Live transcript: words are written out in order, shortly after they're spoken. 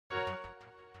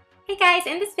Hey guys,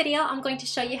 in this video I'm going to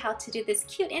show you how to do this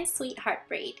cute and sweet heart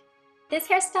braid. This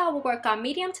hairstyle will work on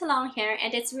medium to long hair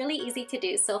and it's really easy to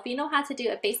do, so if you know how to do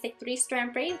a basic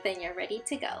 3-strand braid, then you're ready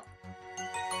to go.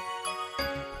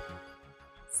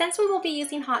 Since we will be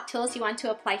using hot tools, you want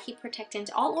to apply heat protectant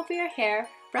all over your hair,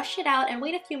 brush it out, and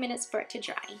wait a few minutes for it to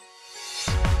dry.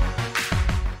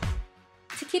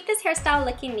 To keep this hairstyle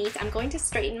looking neat, I'm going to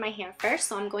straighten my hair first,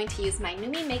 so I'm going to use my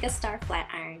NuMe Megastar flat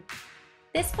iron.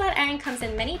 This flat iron comes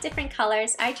in many different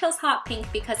colors. I chose hot pink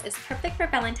because it's perfect for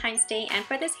Valentine's Day and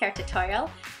for this hair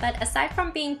tutorial, but aside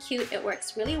from being cute, it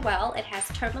works really well. It has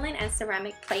tourmaline and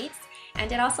ceramic plates,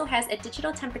 and it also has a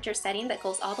digital temperature setting that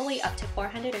goes all the way up to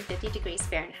 450 degrees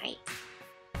Fahrenheit.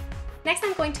 Next,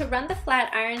 I'm going to run the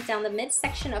flat iron down the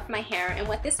midsection of my hair, and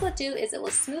what this will do is it will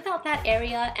smooth out that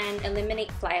area and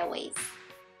eliminate flyaways.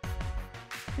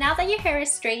 Now that your hair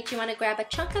is straight, you want to grab a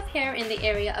chunk of hair in the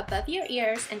area above your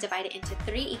ears and divide it into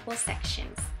 3 equal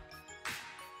sections.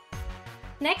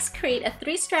 Next, create a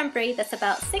 3-strand braid that's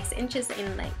about 6 inches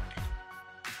in length.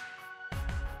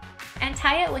 And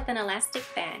tie it with an elastic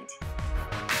band.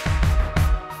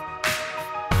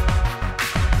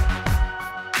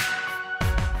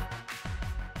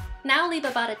 Now leave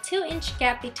about a 2-inch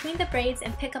gap between the braids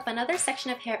and pick up another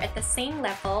section of hair at the same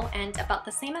level and about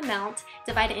the same amount,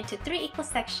 divide it into 3 equal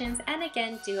sections, and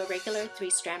again do a regular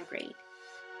 3-strand braid.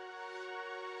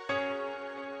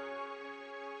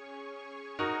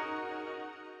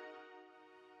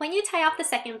 When you tie off the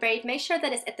second braid, make sure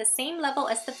that it's at the same level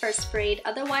as the first braid,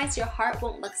 otherwise your heart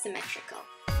won't look symmetrical.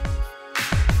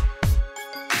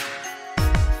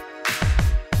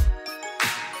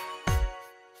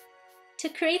 To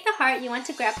create the heart, you want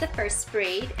to grab the first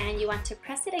braid and you want to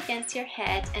press it against your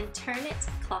head and turn it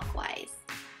clockwise.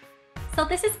 So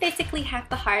this is basically half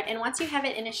the heart, and once you have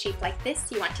it in a shape like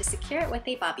this, you want to secure it with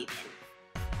a bobby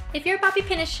pin. If your bobby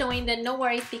pin is showing, then no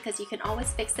worries because you can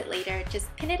always fix it later.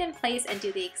 Just pin it in place and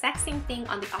do the exact same thing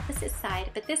on the opposite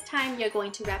side, but this time you're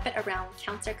going to wrap it around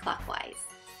counterclockwise.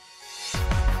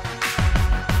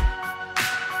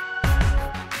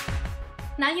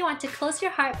 Now you want to close your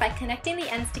heart by connecting the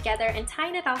ends together and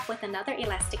tying it off with another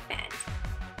elastic band.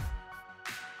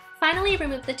 Finally,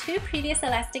 remove the 2 previous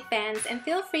elastic bands and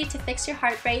feel free to fix your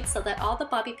heart braid so that all the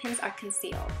bobby pins are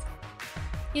concealed.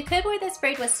 You could wear this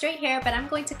braid with straight hair, but I'm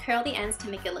going to curl the ends to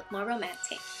make it look more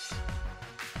romantic.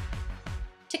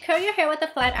 To curl your hair with a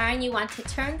flat iron, you want to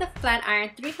turn the flat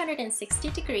iron 360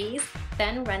 degrees,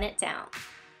 then run it down.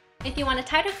 If you want a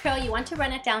tighter curl, you want to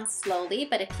run it down slowly,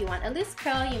 but if you want a loose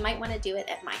curl, you might want to do it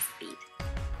at my speed.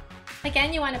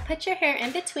 Again, you want to put your hair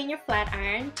in between your flat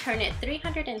iron, turn it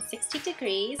 360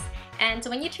 degrees, and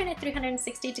when you turn it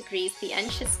 360 degrees, the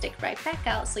end should stick right back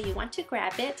out, so you want to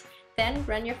grab it, then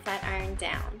run your flat iron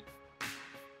down.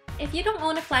 If you don't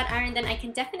own a flat iron, then I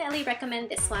can definitely recommend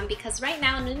this one because right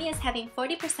now NuMe is having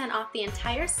 40% off the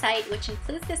entire site, which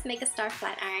includes this Megastar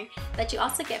flat iron, but you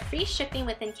also get free shipping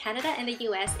within Canada and the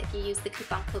US if you use the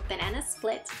coupon code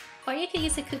BANANASPLIT, or you can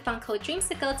use the coupon code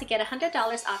DREAMSTO to get $100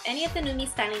 off any of the NuMe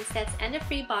styling sets and a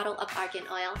free bottle of Argan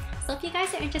oil. So if you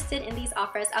guys are interested in these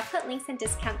offers, I'll put links and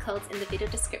discount codes in the video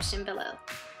description below.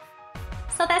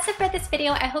 So that's it for this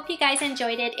video. I hope you guys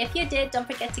enjoyed it. If you did, don't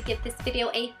forget to give this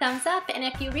video a thumbs up, and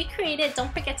if you recreate it,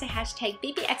 don't forget to hashtag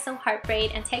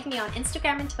BBXOHeartBraid and tag me on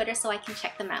Instagram and Twitter so I can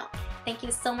check them out. Thank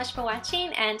you so much for watching,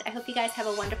 and I hope you guys have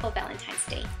a wonderful Valentine's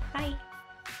Day. Bye!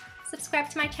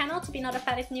 Subscribe to my channel to be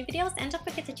notified of new videos, and don't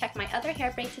forget to check my other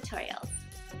hair braid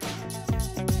tutorials.